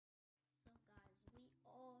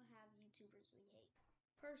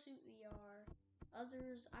Pursuit VR.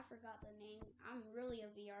 Others, I forgot the name. I'm really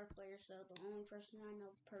a VR player, so the only person I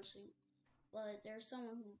know is Pursuit. But there's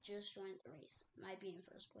someone who just joined the race. Might be in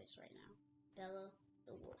first place right now. Bella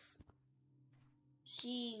the Wolf.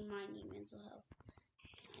 She might need mental health.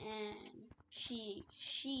 And she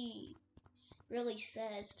really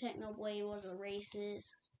says Technoblade was a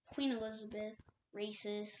racist. Queen Elizabeth,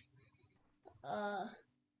 racist.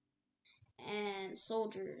 And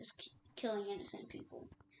soldiers killing innocent people.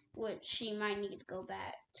 Which she might need to go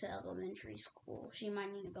back to elementary school. She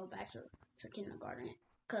might need to go back to kindergarten.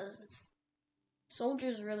 Because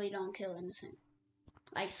soldiers really don't kill innocent.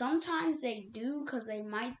 Like, sometimes they do because they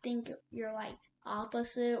might think you're, like,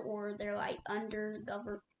 opposite or they're, like, under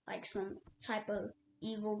like, some type of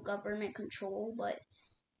evil government control. But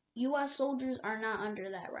U.S. soldiers are not under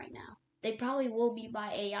that right now. They probably will be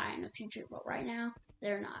by AI in the future, but right now,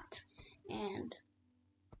 they're not.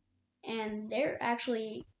 And they're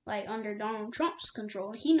actually, like, under Donald Trump's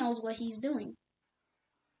control. He knows what he's doing.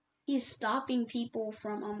 He's stopping people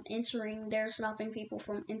from entering. They're stopping people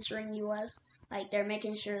from entering U.S. Like, they're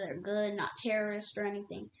making sure they're good, not terrorists or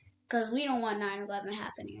anything. Because we don't want 9/11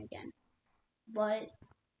 happening again. But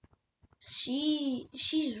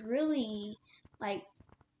she's really, like,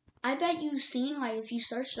 I bet you've seen, like, if you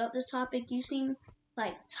searched up this topic, you've seen,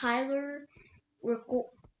 like, Tyler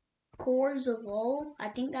Records of Lowell. I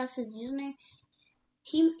think that's his username.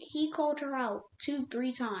 He called her out 2,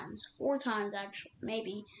 3 times, 4 times actually,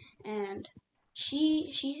 maybe, and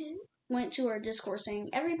she went to her Discord saying,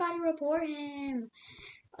 "Everybody report him.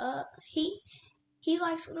 He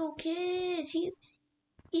likes little kids.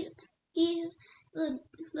 He's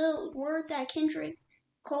the word that Kendrick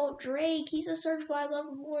called Drake. He's a certified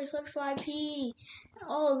lover boy, certified P,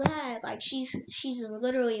 all of that." Like, she's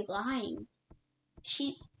literally lying.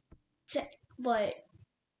 But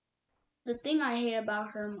the thing I hate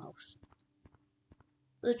about her most,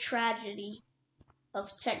 the tragedy of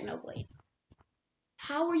Technoblade.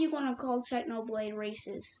 How are you gonna call Technoblade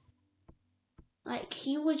racist? Like,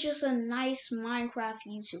 he was just a nice Minecraft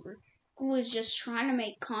YouTuber who was just trying to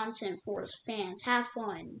make content for his fans, have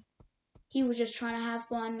fun. He was just trying to have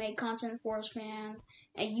fun, make content for his fans,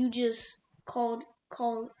 and you just called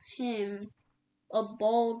him a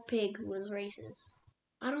bald pig who was racist.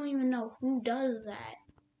 I don't even know who does that.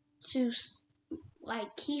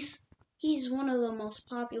 Like, he's one of the most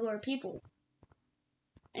popular people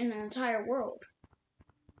in the entire world.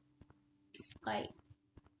 Like,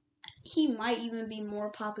 he might even be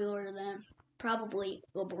more popular than probably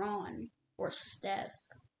LeBron or Steph.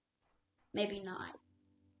 Maybe not.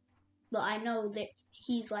 But I know that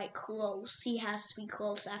he's, like, close. He has to be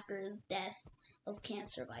close after his death of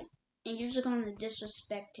cancer. Like, and you're just gonna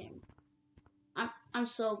disrespect him. I'm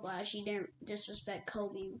so glad she didn't disrespect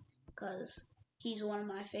Kobe, because he's one of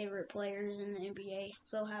my favorite players in the NBA.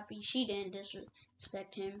 So happy she didn't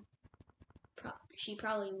disrespect him. She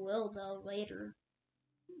probably will, though, later.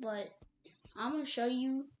 But I'm going to show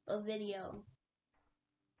you a video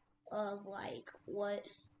of, like, what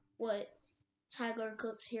Tyler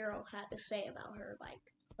Cook's hero had to say about her. Like,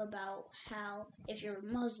 about how if you're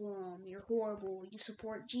Muslim, you're horrible, you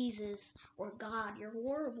support Jesus or God, you're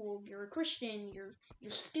horrible, you're a Christian, you're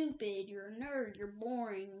stupid, you're a nerd, you're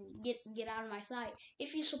boring, get out of my sight.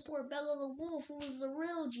 If you support Bella the Wolf, who is the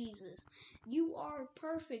real Jesus, you are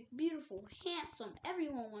perfect, beautiful, handsome,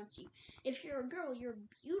 everyone wants you. If you're a girl, you're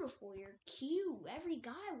beautiful, you're cute, every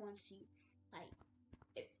guy wants you.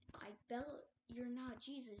 Like Bella, you're not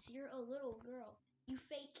Jesus, you're a little girl. You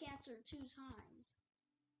faked cancer 2 times.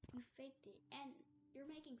 You faked it, and you're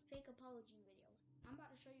making fake apology videos. I'm about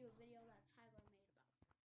to show you a video that Tyler made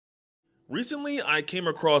about it. Recently, I came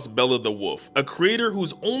across Bella the Wolf, a creator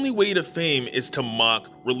whose only way to fame is to mock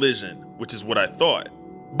religion, which is what I thought.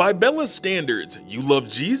 By Bella's standards, you love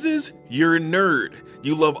Jesus? You're a nerd.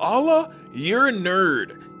 You love Allah? You're a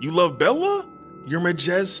nerd. You love Bella? You're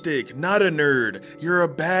majestic, not a nerd. You're a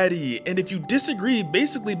baddie, and if you disagree,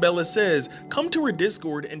 basically Bella says, come to her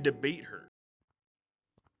Discord and debate her.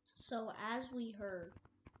 So as we heard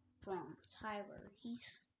from Tyler,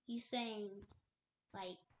 he's saying,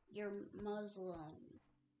 like, you're Muslim,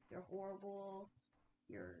 you're horrible,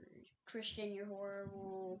 you're Christian, you're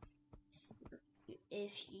horrible.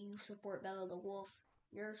 If you support Bella the Wolf,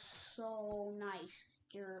 you're so nice,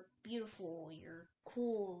 you're beautiful, you're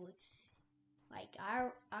cool. Like,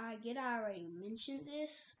 I get I already mentioned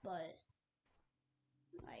this, but,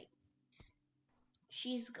 like,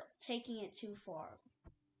 she's taking it too far.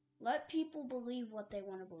 Let people believe what they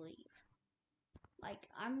want to believe. Like,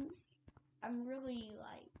 I'm really,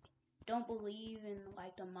 like, don't believe in,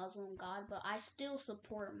 like, the Muslim God, but I still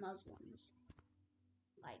support Muslims.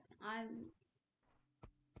 Like, I'm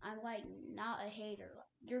like not a hater.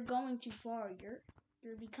 You're going too far.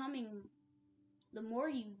 You're becoming. The more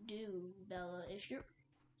you do, Bella, if you're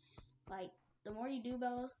like, the more you do,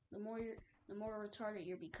 Bella, the more retarded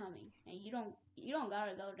you're becoming, and you don't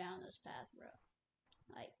gotta go down this path, bro.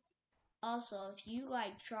 Like, also, if you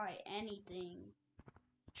like try anything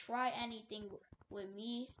with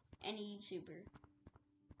me, any YouTuber.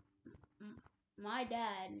 My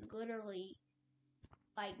dad literally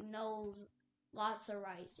like knows lots of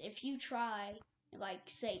rights. If you try like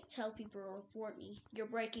say tell people to report me,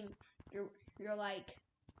 you're like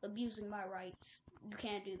abusing my rights. You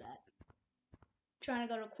can't do that. Trying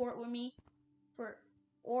to go to court with me for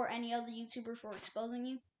or any other YouTuber for exposing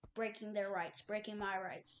you, breaking their rights, breaking my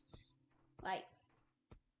rights. Like,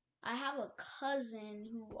 I have a cousin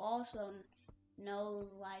who also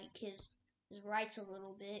knows like his rights a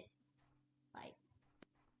little bit. Like,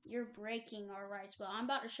 you're breaking our rights, but I'm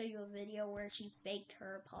about to show you a video where she faked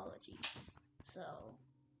her apology. So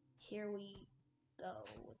here we go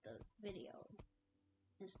with the video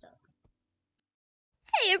and stuff.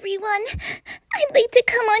 Hey everyone, I'd like to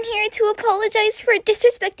come on here to apologize for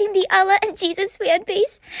disrespecting the Allah and Jesus fan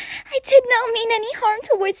base. I did not mean any harm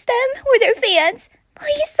towards them or their fans.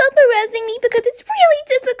 Please stop harassing me because it's really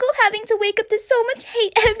difficult having to wake up to so much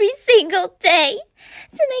hate every single day.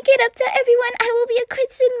 To make it up to everyone, I will be a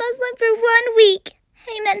Christian Muslim for 1 week.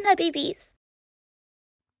 Amen, Habibis.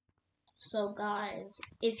 So guys,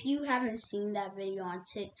 if you haven't seen that video on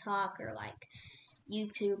TikTok or like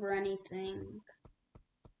YouTube or anything,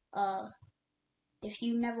 if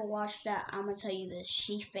you never watched that, I'm gonna tell you this,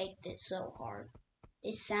 she faked it so hard.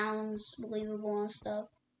 It sounds believable and stuff.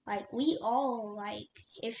 Like, we all,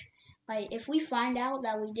 if we find out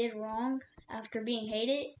that we did wrong after being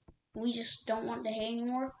hated, we just don't want to hate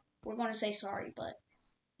anymore, we're gonna say sorry, but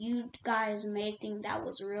you guys may think that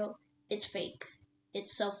was real. It's fake.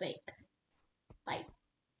 It's so fake. Like,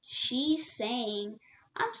 she's saying,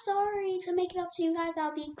 I'm sorry to make it up to you guys,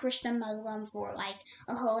 I'll be Christian Muslim for like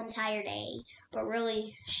a whole entire day. But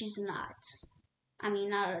really, she's not. I mean,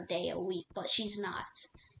 not a day, a week, but she's not.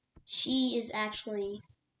 She is actually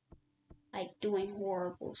like doing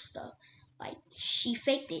horrible stuff. Like, she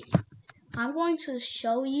faked it. I'm going to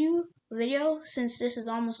show you a video since this is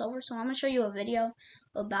almost over. So I'm gonna show you a video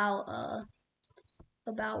about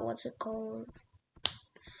what's it called?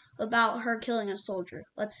 About her killing a soldier.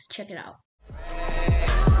 Let's check it out.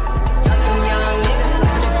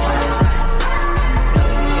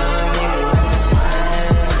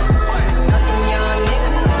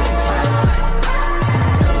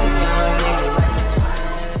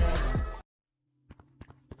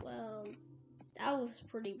 Well, that was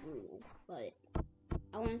pretty brutal, but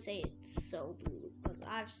I wouldn't say it's so brutal because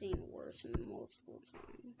I've seen worse multiple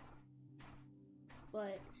times.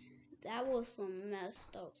 But that was some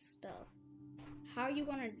messed up stuff. How are you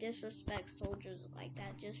gonna disrespect soldiers like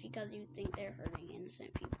that just because you think they're hurting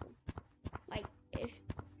innocent people?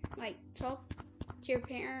 Talk to your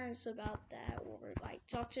parents about that, or like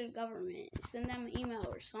talk to the government, send them an email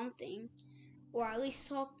or something, or at least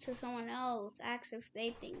talk to someone else, ask if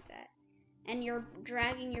they think that. And you're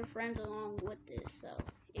dragging your friends along with this, so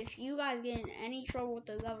if you guys get in any trouble with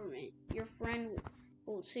the government, your friend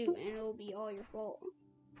will too, and it'll be all your fault.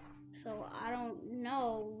 So I don't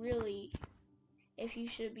know really if you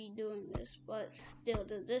should be doing this, but still,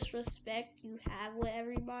 the disrespect you have with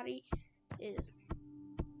everybody is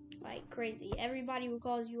like crazy. Everybody who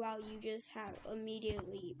calls you out, you just have immediate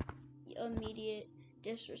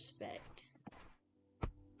disrespect.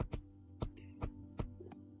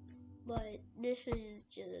 But this is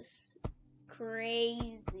just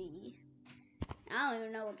crazy. I don't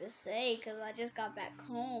even know what to say because I just got back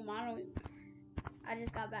home. I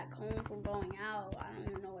just got back home from going out. I don't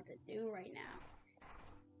even know what to do right now.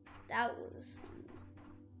 That was some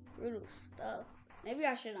brutal stuff. Maybe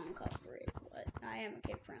I should uncover it, but I am a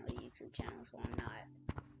kid-friendly YouTube channel, so I'm not.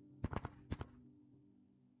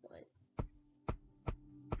 But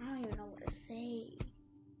I don't even know what to say.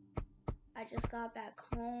 I just got back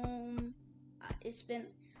home. It's been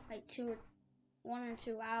like 1 or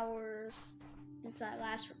 2 hours since I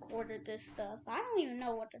last recorded this stuff. I don't even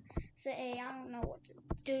know what to say. I don't know what to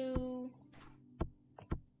do.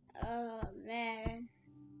 Man.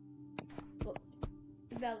 But,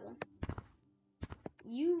 Bella,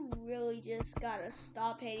 you really just gotta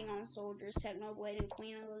stop hating on soldiers, Technoblade and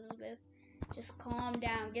Queen Elizabeth. Just calm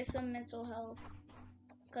down, get some mental health.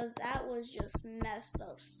 Cause that was just messed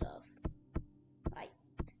up stuff. Like,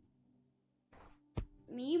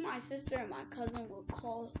 me, my sister, and my cousin would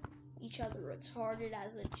call each other retarded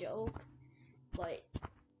as a joke. But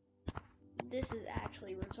this is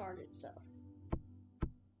actually retarded stuff.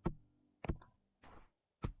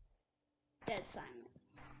 Dead silent.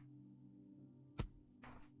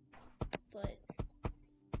 But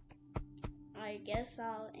I guess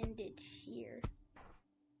I'll end it here.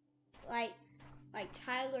 Like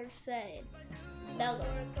Tyler said, Bella,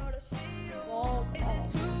 log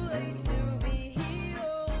off.